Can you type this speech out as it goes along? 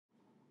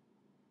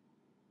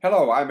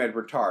Hello, I'm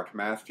ETarte,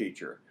 math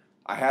teacher.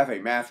 I have a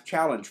math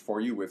challenge for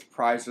you with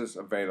prizes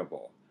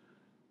available.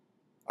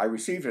 I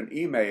received an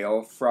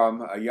email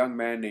from a young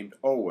man named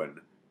Owen.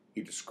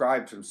 He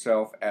describes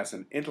himself as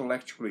an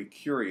intellectually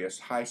curious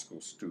high school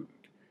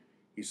student.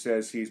 He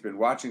says he's been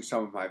watching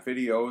some of my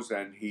videos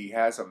and he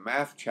has a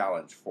math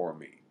challenge for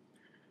me.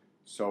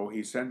 So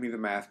he sent me the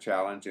math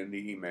challenge in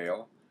the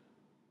email.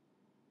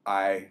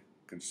 I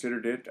consider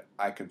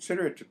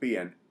it to be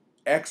an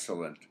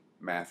excellent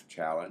math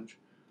challenge.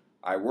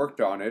 I worked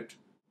on it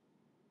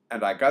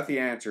and I got the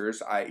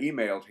answers. I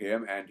emailed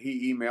him and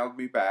he emailed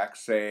me back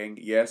saying,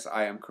 yes,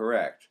 I am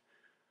correct.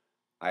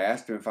 I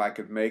asked him if I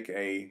could make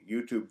a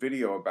YouTube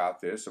video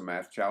about this, a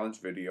math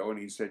challenge video, and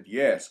he said,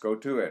 yes, go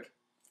to it.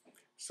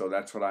 So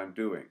that's what I'm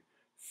doing.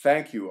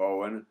 Thank you,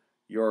 Owen.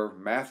 Your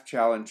math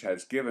challenge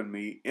has given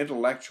me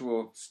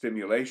intellectual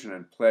stimulation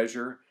and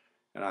pleasure,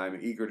 and I'm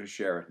eager to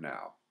share it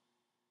now.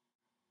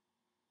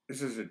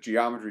 This is a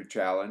geometry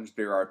challenge.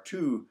 There are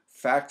two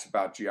facts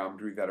about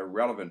geometry that are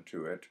relevant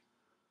to it.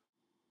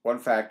 One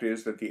fact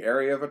is that the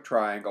area of a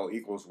triangle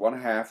equals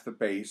 1/2 the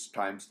base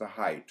times the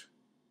height.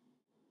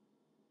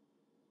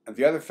 And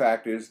the other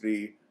fact is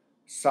the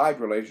side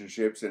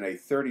relationships in a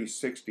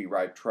 30-60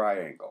 right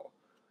triangle.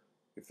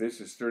 If this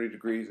is 30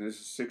 degrees and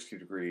this is 60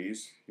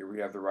 degrees, here we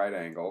have the right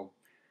angle.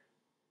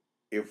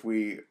 If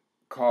we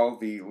call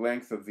the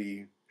length of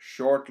the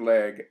short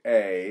leg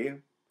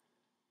A,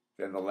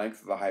 then the length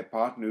of the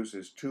hypotenuse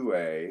is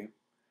 2a,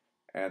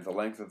 and the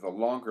length of the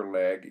longer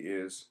leg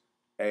is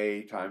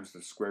a times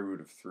the square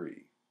root of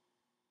 3.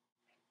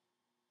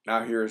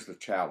 Now here's the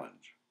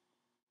challenge.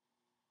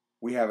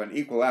 We have an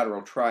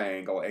equilateral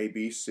triangle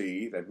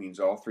ABC, that means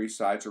all three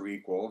sides are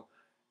equal,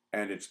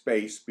 and its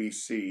base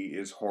BC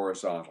is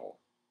horizontal.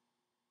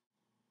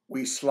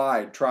 We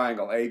slide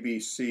triangle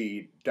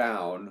ABC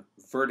down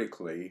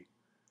vertically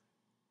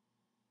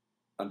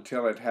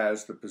until it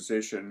has the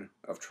position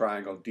of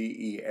triangle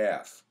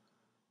DEF.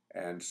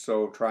 And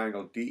so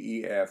triangle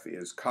DEF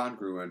is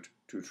congruent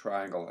to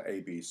triangle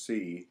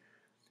ABC.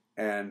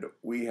 And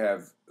we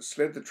have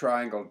slid the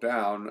triangle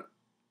down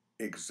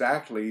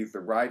exactly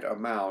the right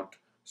amount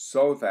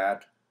so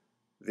that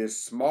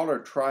this smaller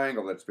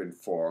triangle that's been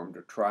formed,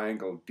 a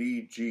triangle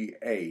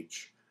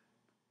DGH,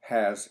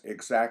 has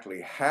exactly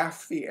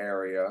half the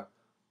area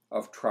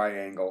of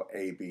triangle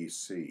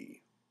ABC.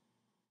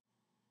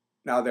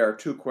 Now there are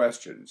two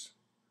questions.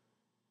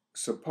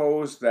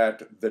 Suppose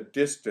that the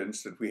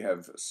distance that we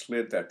have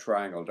slid that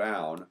triangle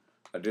down,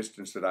 a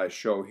distance that I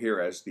show here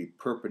as the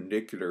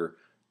perpendicular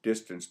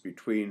distance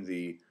between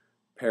the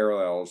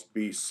parallels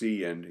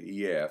BC and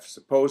EF,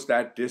 suppose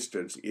that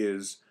distance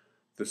is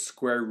the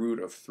square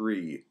root of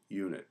 3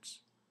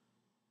 units.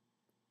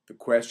 The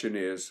question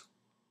is,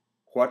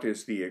 what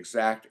is the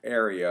exact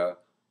area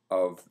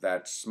of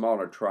that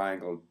smaller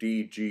triangle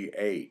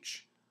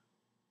DGH,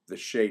 the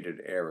shaded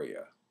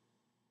area?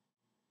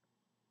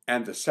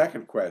 And the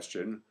second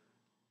question,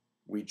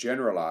 we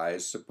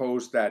generalize.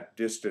 Suppose that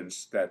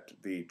distance that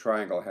the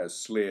triangle has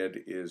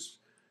slid is,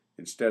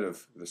 instead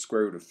of the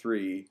square root of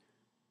 3,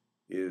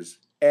 is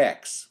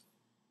x.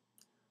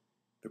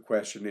 The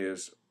question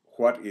is,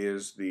 what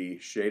is the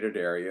shaded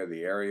area,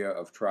 the area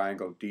of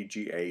triangle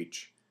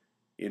DGH,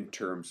 in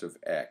terms of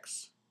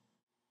x?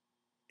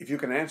 If you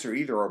can answer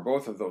either or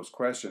both of those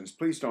questions,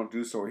 please don't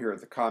do so here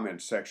at the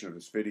comments section of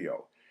this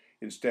video.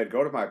 Instead,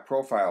 go to my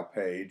profile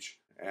page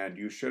and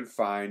you should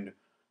find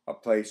a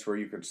place where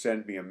you can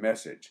send me a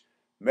message.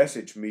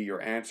 Message me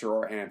your answer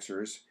or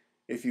answers.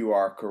 If you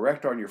are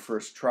correct on your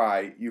first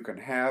try, you can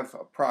have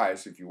a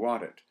prize if you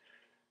want it.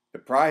 The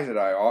prize that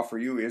I offer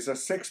you is a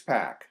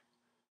 6-pack,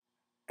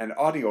 an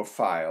audio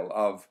file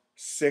of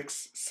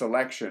 6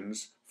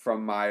 selections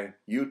from my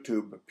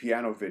YouTube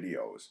piano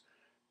videos,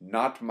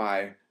 not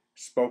my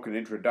spoken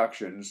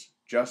introductions,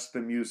 just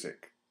the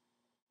music.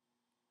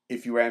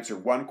 If you answer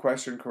one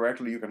question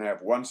correctly, you can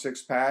have 1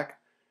 6-pack.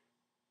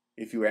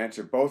 If you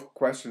answer both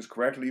questions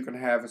correctly, you can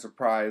have as a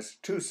prize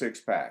 2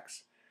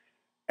 6-packs.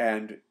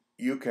 And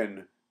you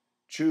can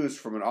choose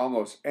from an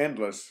almost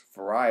endless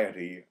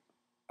variety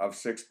of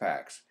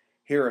 6-packs.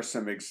 Here are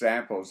some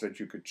examples that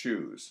you could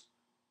choose.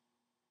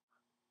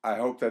 I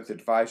hope that the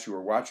device you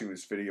are watching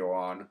this video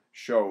on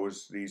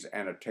shows these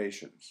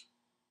annotations.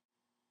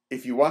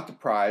 If you want the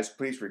prize,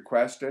 please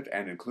request it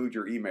and include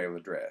your email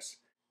address.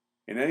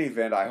 In any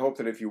event, I hope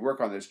that if you work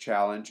on this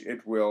challenge,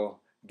 it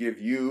will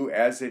give you,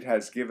 as it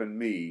has given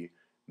me,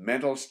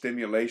 mental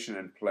stimulation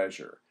and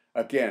pleasure.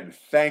 Again,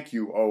 thank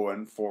you,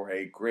 Owen, for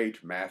a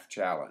great math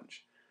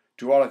challenge.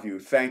 To all of you,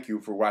 thank you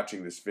for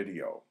watching this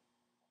video.